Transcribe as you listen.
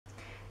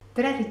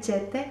3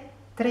 ricette,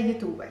 3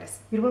 youtubers.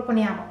 Vi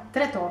proponiamo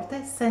 3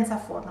 torte senza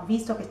forno,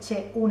 visto che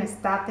c'è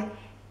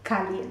un'estate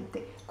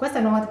caliente. Questa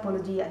nuova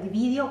tipologia di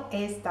video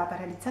è stata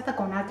realizzata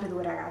con altre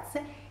 2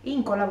 ragazze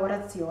in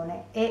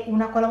collaborazione, è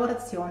una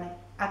collaborazione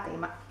a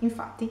tema.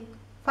 Infatti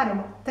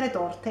faremo 3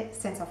 torte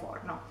senza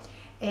forno.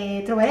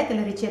 Troverete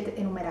le ricette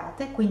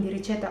enumerate, quindi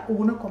ricetta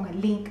 1 come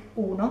link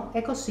 1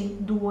 e così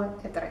 2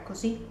 e 3,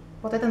 così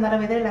potete andare a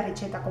vedere la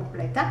ricetta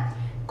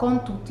completa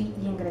con tutti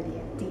gli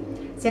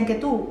ingredienti. Se anche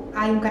tu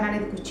hai un canale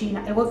di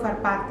cucina e vuoi far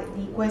parte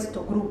di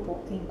questo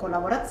gruppo in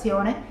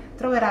collaborazione,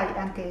 troverai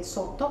anche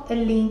sotto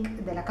il link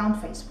dell'account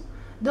Facebook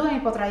dove mi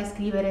potrai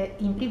scrivere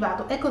in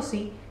privato e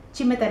così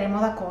ci metteremo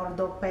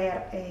d'accordo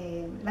per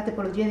la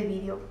tipologia di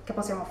video che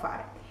possiamo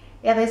fare.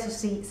 E adesso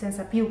sì,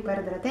 senza più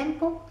perdere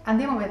tempo,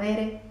 andiamo a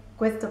vedere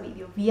questo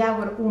video. Vi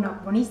auguro una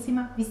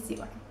buonissima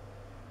visione.